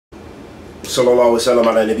Sallallahu wasallam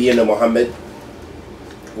ala nabiyyina Muhammad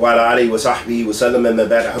wa ala alihi wa sahbihi wa sallam, amma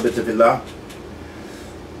ba'd, ahbabtu fillah.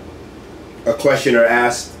 A questioner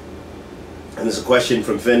asked, and it's a question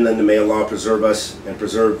from Finland, and may Allah preserve us and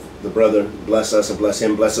preserve the brother, bless us and bless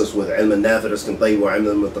him, bless us with ilman nafi'an tayyib wa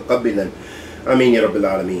ilman mutaqabbilan. Ameen ya rabbil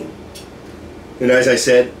alameen. And as I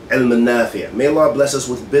said, ilman nafi'. May Allah bless us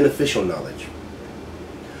with beneficial knowledge.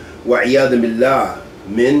 Wa iyadhan billah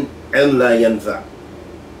min ilm la yanfa'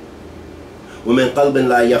 wa min qalbin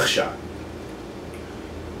la yakhsha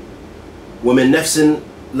wa min nafsin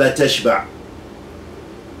la tashba'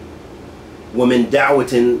 وَمِن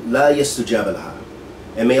دَعْوَةٍ لَا يَسْتُجَابَ لَهَا.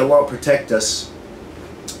 And may Allah protect us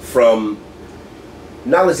from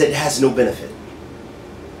knowledge that has no benefit,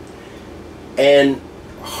 and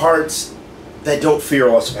hearts that don't fear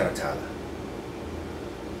Allah subhanahu wa ta'ala,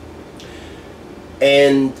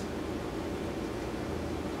 and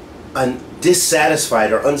a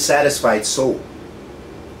dissatisfied or unsatisfied soul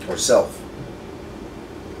or self,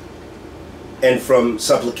 and from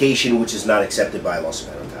supplication which is not accepted by Allah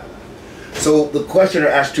subhanahu wa ta'ala. So the questioner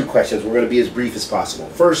asked two questions. We're going to be as brief as possible.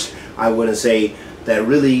 First, I want to say that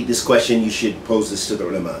really this question, you should pose this to the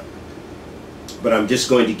ulama. But I'm just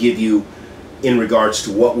going to give you, in regards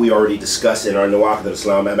to what we already discussed in our Rawaafidh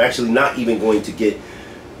Islam, I'm actually not even going to get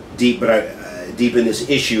deep, deep in this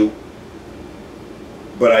issue.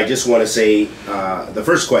 But I just want to say the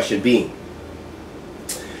first question being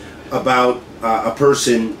about a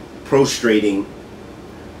person prostrating,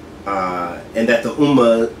 and that the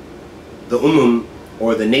ummah,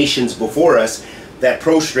 or the nations before us, that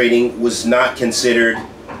prostrating was not considered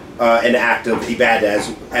an act of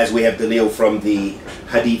ibadah, as we have dalil from the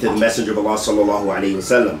Hadeeth of the Messenger of Allah sallallahu alaihi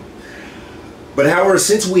wasallam. But however,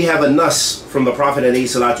 since we have a nas from the Prophet alayhi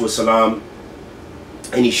salatu wasalam,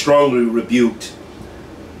 and he strongly rebuked,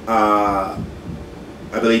 I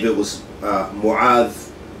believe it was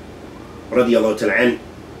Mu'adh radiallahu ta'ala an,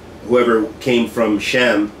 whoever came from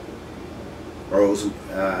Sham, or it was,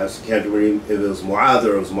 I can't remember if it was Mu'adh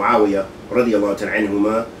or it was Muawiyah radiallahu ta'ala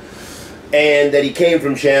anhuma, and that he came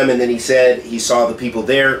from Sham, and then he said he saw the people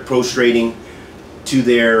there prostrating to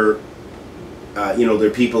their their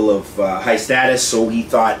people of high status, so he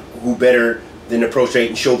thought, who better than to prostrate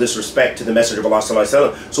and show this respect to the Messenger of Allah sallallahu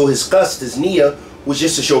alaihi wasallam. So his qasd, his niyyah, was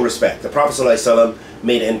just to show respect. The Prophet sallallahu alaihi wasallam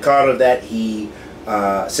made an inkar of that. He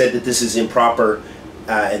said that this is improper,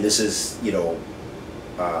 and this is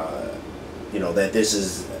that this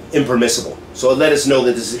is impermissible. So let us know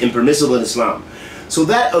that this is impermissible in Islam. So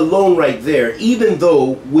that alone right there, even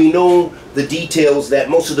though we know the details that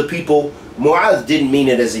most of the people, Mu'adh didn't mean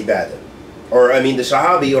it as ibadah. Or I mean the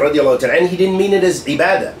Sahabi radiallahu ta'ala, he didn't mean it as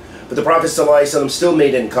ibadah. But the Prophet sallallahu alaihi wasallam still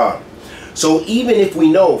made inkar. So even if we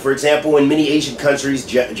know, for example, in many Asian countries,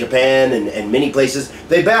 Japan and many places,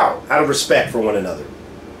 they bow out of respect for one another.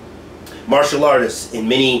 Martial artists in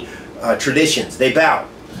many traditions, they bow.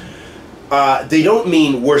 They don't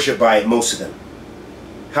mean worship by most of them.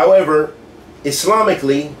 However,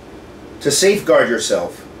 Islamically, to safeguard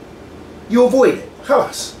yourself, you avoid it.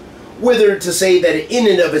 Khalas. Whether to say that in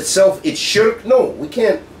and of itself it's shirk, no, we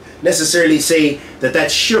can't necessarily say that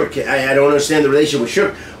that's shirk. I don't understand the relationship with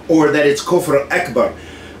shirk, or that it's kufr al-akbar.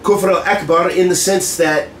 Kufr al-akbar in the sense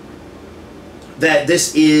that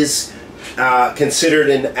this is considered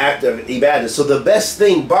an act of ibadah. So the best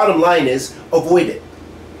thing, bottom line, is avoid it.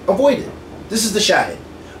 Avoid it. This is the shahid.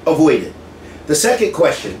 Avoid it. The second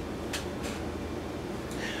question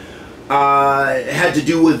had to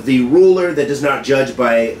do with the ruler that does not judge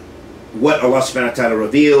by what Allah subhanahu wa ta'ala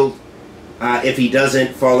revealed, if he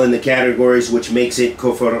doesn't fall in the categories which makes it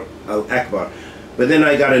kufr al-akbar. But then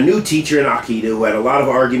I got a new teacher in Aqidah who had a lot of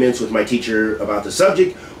arguments with my teacher about the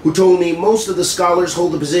subject, who told me most of the scholars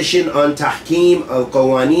hold the position on tahkim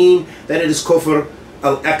al-qawaneen that it is kufr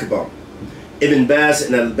al-akbar. Ibn Baz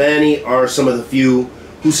and Al-Albani are some of the few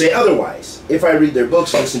who say otherwise. If I read their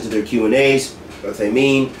books, listen to their Q&As,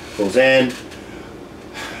 Uthaymeen, Fawzan,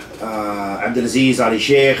 Abdulaziz Ali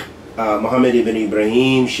Sheikh, Muhammad ibn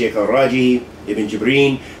Ibrahim, Sheikh al-Raji, Ibn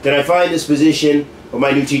Jibreen, then I find this position of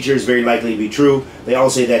my new teacher is very likely to be true. They all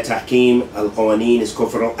say that tahkim al-qawaneen is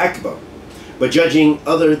kufr al-akbar, but judging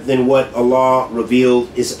other than what Allah revealed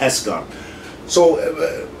is asghar. So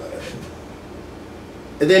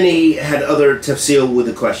and then he had other tafsil with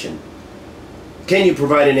the question. Can you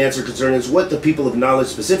provide an answer concerning what the people of knowledge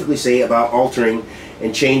specifically say about altering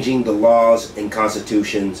and changing the laws and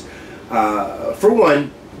constitutions? For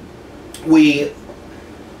one, we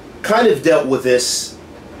kind of dealt with this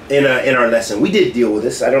in our lesson. We did deal with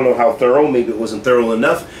this. I don't know how thorough. Maybe it wasn't thorough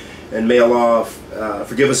enough. And may Allah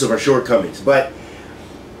forgive us of our shortcomings. But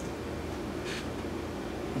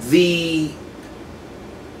the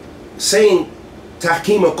saying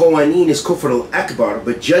tahkim al-qawaneen is kufr al-akbar,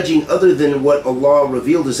 but judging other than what Allah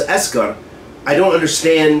revealed is asghar, I don't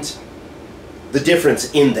understand the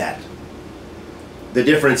difference in that. The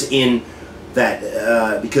difference in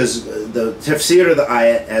that, because the tafsir of the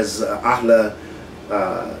ayah, as Ahl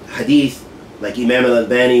Hadeeth, like Imam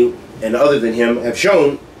Al-Albani and other than him, have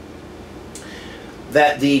shown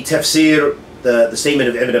that the tafsir, the statement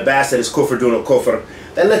of Ibn Abbas, that is kufr dun al-kufr,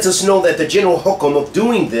 that lets us know that the general hukum of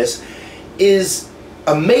doing this is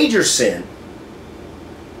a major sin,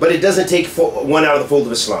 but it doesn't take one out of the fold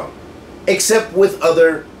of Islam, except with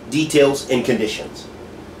other details and conditions.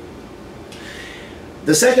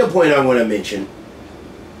 The second point I want to mention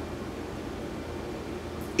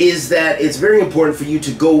is that it's very important for you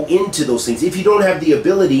to go into those things. If you don't have the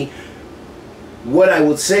ability, what I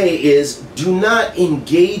would say is do not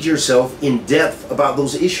engage yourself in depth about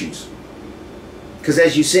those issues. Because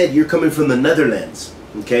as you said, you're coming from the Netherlands,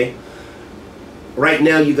 okay? Right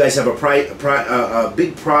now you guys have a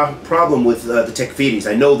big problem with the Takfiris.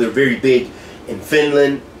 I know they're very big in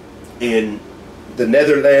Finland, in the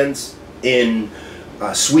Netherlands, in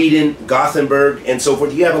Sweden, Gothenburg, and so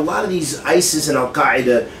forth. You have a lot of these ISIS and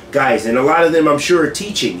Al-Qaeda guys, and a lot of them, I'm sure, are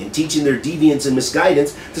teaching their deviance and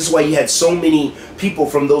misguidance. This is why you had so many people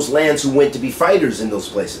from those lands who went to be fighters in those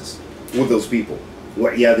places with those people.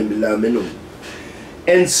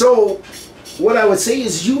 And so, what I would say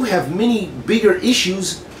is you have many bigger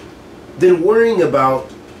issues than worrying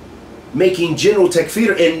about making general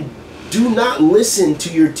takfir, and do not listen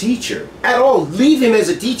to your teacher at all. Leave him as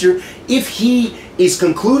a teacher if he is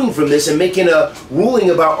concluding from this and making a ruling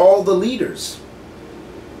about all the leaders.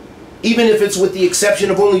 Even if it's with the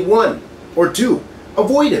exception of only one or two.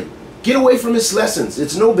 Avoid him. Get away from his lessons.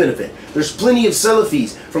 It's no benefit. There's plenty of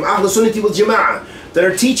Salafis from Ahl Sunnah wal Jama'ah that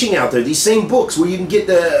are teaching out there these same books where you can get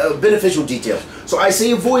the beneficial details. So I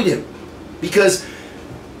say avoid him, because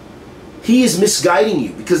he is misguiding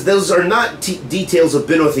you, because those are not details of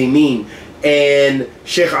Bin Uthaymeen and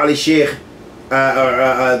Sheikh Ali Sheikh,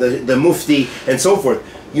 the Mufti, and so forth.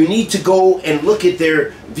 You need to go and look at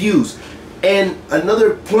their views. And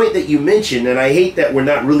another point that you mentioned, and I hate that we're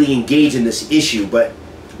not really engaged in this issue, but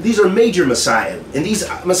these are major masail, and these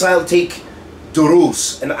masail take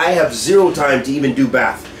durus, and I have zero time to even do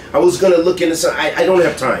bath. I was going to look into some, I don't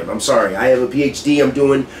have time. I'm sorry. I have a PhD I'm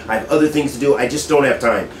doing. I have other things to do. I just don't have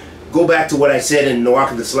time. Go back to what I said in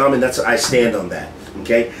Rawaafidh Islam, and that's, I stand on that.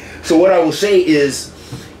 Okay? So what I will say is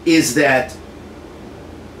that,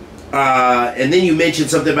 and then you mentioned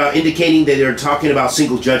something about indicating that they're talking about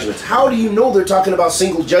single judgments. How do you know they're talking about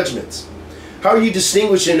single judgments? How are you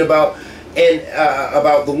distinguishing about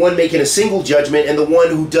the one making a single judgment and the one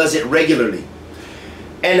who does it regularly?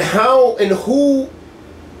 And how and who,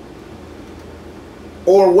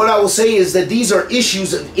 or what I will say is that these are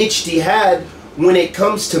issues of ijtihad when it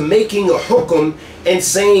comes to making a hukum and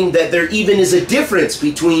saying that there even is a difference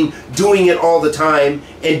between doing it all the time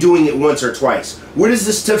and doing it once or twice. Where does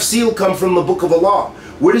this tafsil come from the Book of Allah?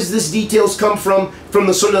 Where does this details come from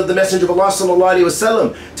the Sunnah of the Messenger of Allah sallallahu alaihi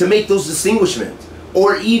wasallam to make those distinguishments?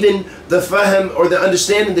 Or even the fahm, or the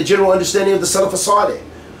understanding, the general understanding of the Salaf as-Salih.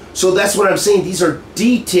 So that's what I'm saying. These are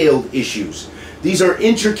detailed issues. These are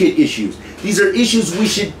intricate issues. These are issues we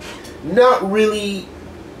should not really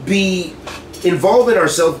be involving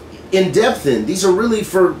ourselves in depth in. These are really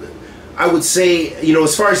for, I would say, you know,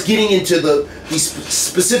 as far as getting into these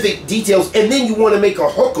specific details, and then you want to make a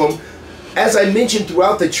hukum, as I mentioned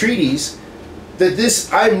throughout the treatise, that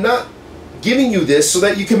this, I'm not giving you this so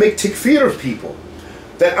that you can make takfir of people.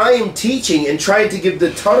 That I am teaching and trying to give the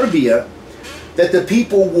tarbiyah that the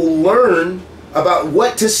people will learn about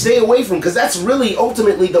what to stay away from, because that's really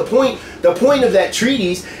ultimately the point. The point of that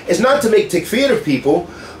treatise is not to make takfir of people,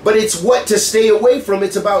 but it's what to stay away from.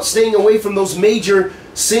 It's about staying away from those major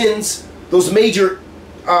sins, those major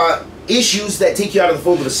issues that take you out of the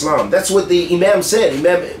fold of Islam. That's what the Imam said.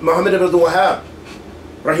 Imam Muhammad ibn Abdul Wahhab,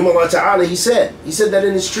 rahimahullah ta'ala, he said that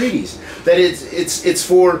in his treatise, that it's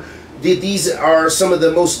for these are some of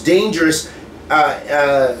the most dangerous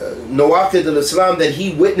Rawaafidh al-Islam that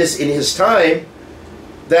he witnessed in his time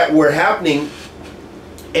that were happening,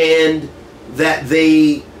 and that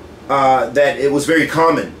that it was very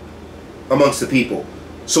common amongst the people.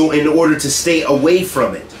 So in order to stay away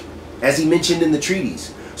from it, as he mentioned in the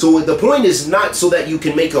treatise. So the point is not so that you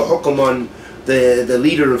can make a hukum on the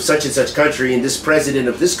leader of such and such country, and this president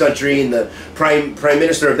of this country, and the prime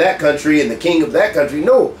minister of that country, and the king of that country.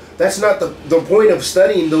 No, that's not the point of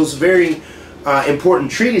studying those very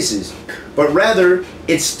important treatises, but rather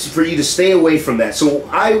it's for you to stay away from that. So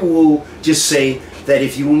I will just say that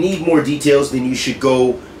if you need more details, then you should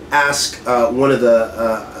go ask one of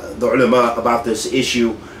the ulama about this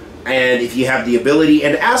issue, and if you have the ability,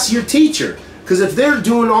 and ask your teacher, because if they're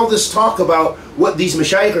doing all this talk about what these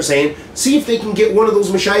mashayikh are saying, see if they can get one of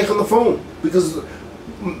those mashayikh on the phone, because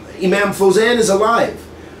Imam Fawzan is alive,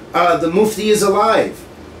 the Mufti is alive,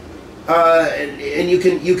 and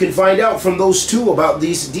you can find out from those two about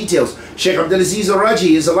these details. Sheikh Abdulaziz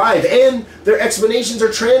Al-Raji is alive, and their explanations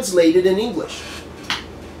are translated in English,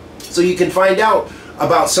 so you can find out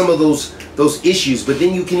about some of those issues. But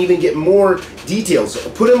then you can even get more details.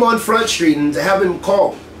 Put him on Front Street and have him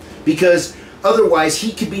call, because otherwise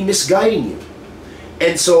he could be misguiding you.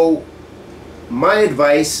 And so my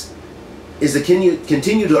advice is to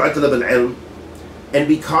continue to atlab al-ilm and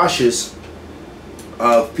be cautious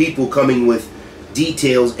of people coming with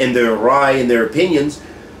details and their rai and their opinions,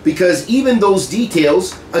 because even those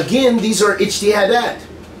details, again, these are ijtihadat.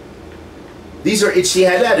 These are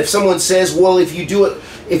ijtihadat. If someone says, well, if you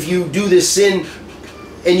do this sin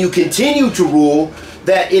and you continue to rule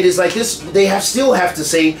that it is like this, they still have to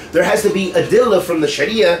say there has to be adillah from the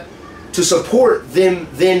Sharia to support them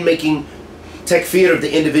then making takfeer of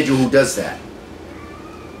the individual who does that.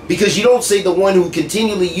 Because you don't say the one who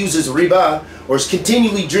continually uses riba, or is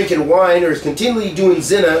continually drinking wine, or is continually doing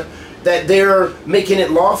zina, that they're making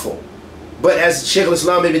it lawful. But as Shaykh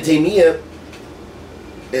al-Islam Ibn Taymiyyah,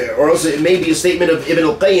 or also it may be a statement of Ibn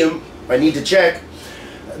al-Qayyim, I need to check,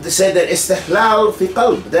 said that istihlal fi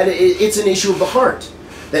qalb, that it's an issue of the heart.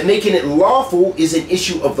 That making it lawful is an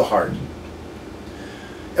issue of the heart.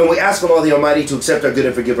 And we ask Allah the Almighty to accept our good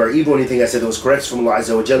and forgive our evil. Anything I said that was correct is from Allah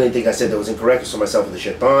Azza wa Jalla. Anything I said that was incorrect is from myself and the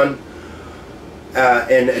shaitan.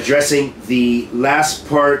 And addressing the last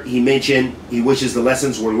part, he mentioned he wishes the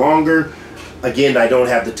lessons were longer. Again, I don't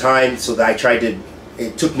have the time, so that I tried to,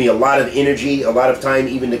 it took me a lot of energy, a lot of time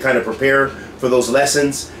even to kind of prepare for those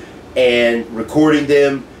lessons, and recording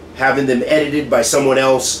them, having them edited by someone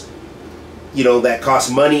else, you know, that costs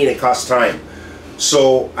money and it costs time.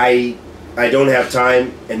 So I don't have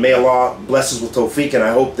time, and may Allah bless us with tawfiq, and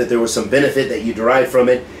I hope that there was some benefit that you derived from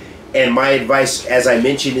it. And my advice, as I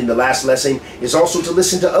mentioned in the last lesson, is also to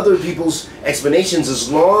listen to other people's explanations, as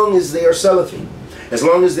long as they are Salafi, as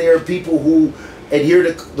long as they are people who adhere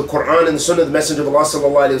to the Quran and the Sunnah of the Messenger of Allah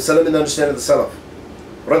sallallahu alaihi wasallam and the understanding of the Salaf.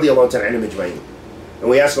 Radiyallahu ta'ala anhum ajma'in. And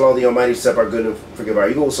we ask Allah the Almighty to accept our good and forgive our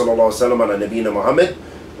evil. Sallallahu alaihi wasallam ala nabiyyina Muhammad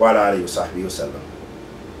wa ala alihi wa sahbihi wa sallam.